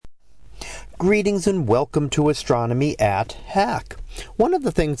Greetings and welcome to Astronomy at Hack. One of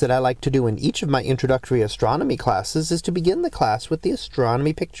the things that I like to do in each of my introductory astronomy classes is to begin the class with the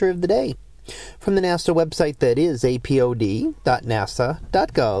astronomy picture of the day from the NASA website, that is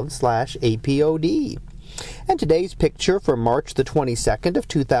apod.nasa.gov/apod. And today's picture for March the 22nd of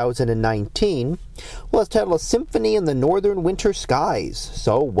 2019 was titled A Symphony in the Northern Winter Skies.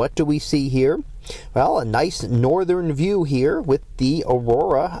 So what do we see here? Well, a nice northern view here with the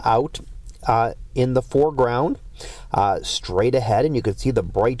aurora out in the foreground, straight ahead, and you can see the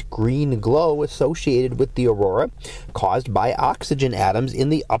bright green glow associated with the aurora caused by oxygen atoms in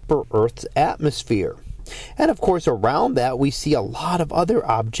the upper Earth's atmosphere. And of course, around that we see a lot of other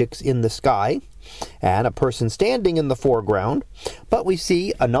objects in the sky and a person standing in the foreground, but we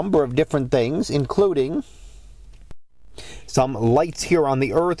see a number of different things, including some lights here on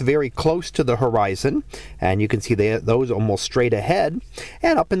the Earth very close to the horizon, and you can see those almost straight ahead.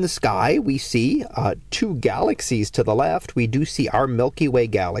 And up in the sky we see two galaxies to the left. We do see our Milky Way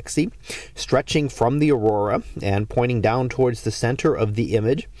galaxy stretching from the aurora and pointing down towards the center of the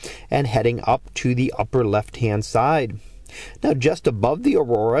image and heading up to the upper left-hand side. Now, just above the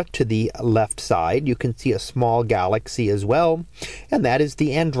aurora to the left side, you can see a small galaxy as well, and that is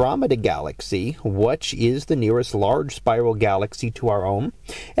the Andromeda galaxy, which is the nearest large spiral galaxy to our own,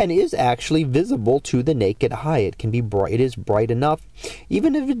 and is actually visible to the naked eye. It can be bright. It is bright enough,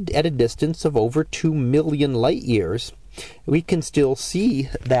 even if at a distance of over 2 million light years, we can still see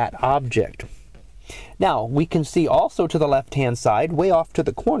that object. Now, we can see also to the left-hand side, way off to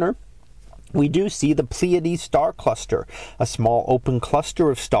the corner, we do see the Pleiades star cluster, a small open cluster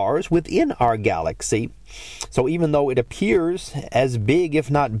of stars within our galaxy. So even though it appears as big,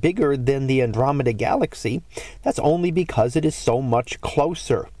 if not bigger, than the Andromeda galaxy, that's only because it is so much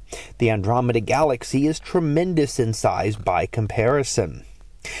closer. The Andromeda galaxy is tremendous in size by comparison.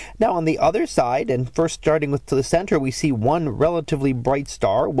 Now on the other side, and first starting with the center, we see one relatively bright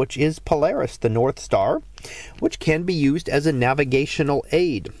star, which is Polaris, the North Star, which can be used as a navigational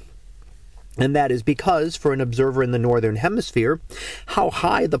aid. And that is because, for an observer in the northern hemisphere, how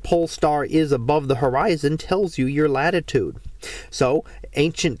high the pole star is above the horizon tells you your latitude. So,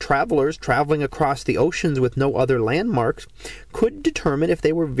 ancient travelers traveling across the oceans with no other landmarks could determine if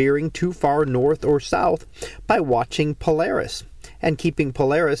they were veering too far north or south by watching Polaris. And keeping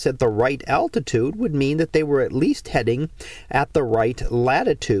Polaris at the right altitude would mean that they were at least heading at the right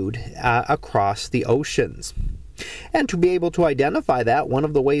latitude across the oceans. And to be able to identify that, one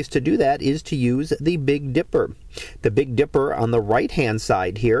of the ways to do that is to use the Big Dipper. The Big Dipper on the right-hand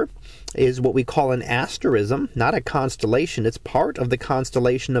side here is what we call an asterism, not a constellation. It's part of the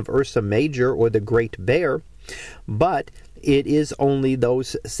constellation of Ursa Major, or the Great Bear, but it is only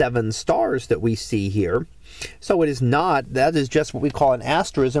those 7 stars that we see here. So it is not, that is just what we call an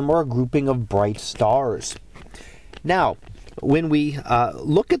asterism, or a grouping of bright stars. Now, when we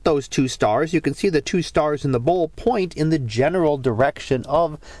look at those 2 stars, you can see the 2 stars in the bowl point in the general direction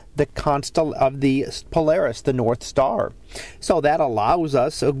of the Polaris, the North Star. So that allows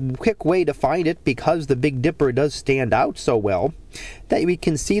us a quick way to find it, because the Big Dipper does stand out so well that we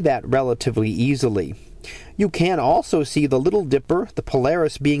can see that relatively easily. You can also see the Little Dipper, the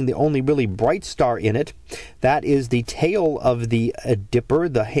Polaris being the only really bright star in it. That is the tail of the dipper,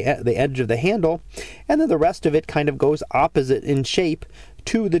 the edge of the handle, and then the rest of it kind of goes opposite in shape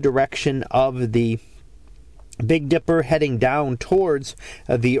to the direction of the Big Dipper, heading down towards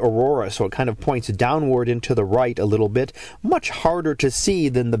the aurora. So it kind of points downward and to the right a little bit. Much harder to see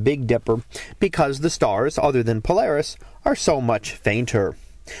than the Big Dipper, because the stars, other than Polaris, are so much fainter.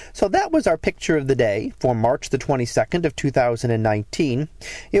 So that was our picture of the day for March the 22nd of 2019.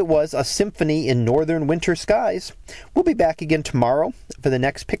 It was a symphony in northern winter skies. We'll be back again tomorrow for the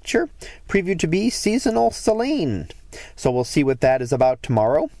next picture, previewed to be seasonal Selene. So we'll see what that is about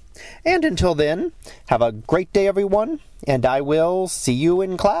tomorrow. And until then, have a great day, everyone, and I will see you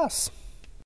in class.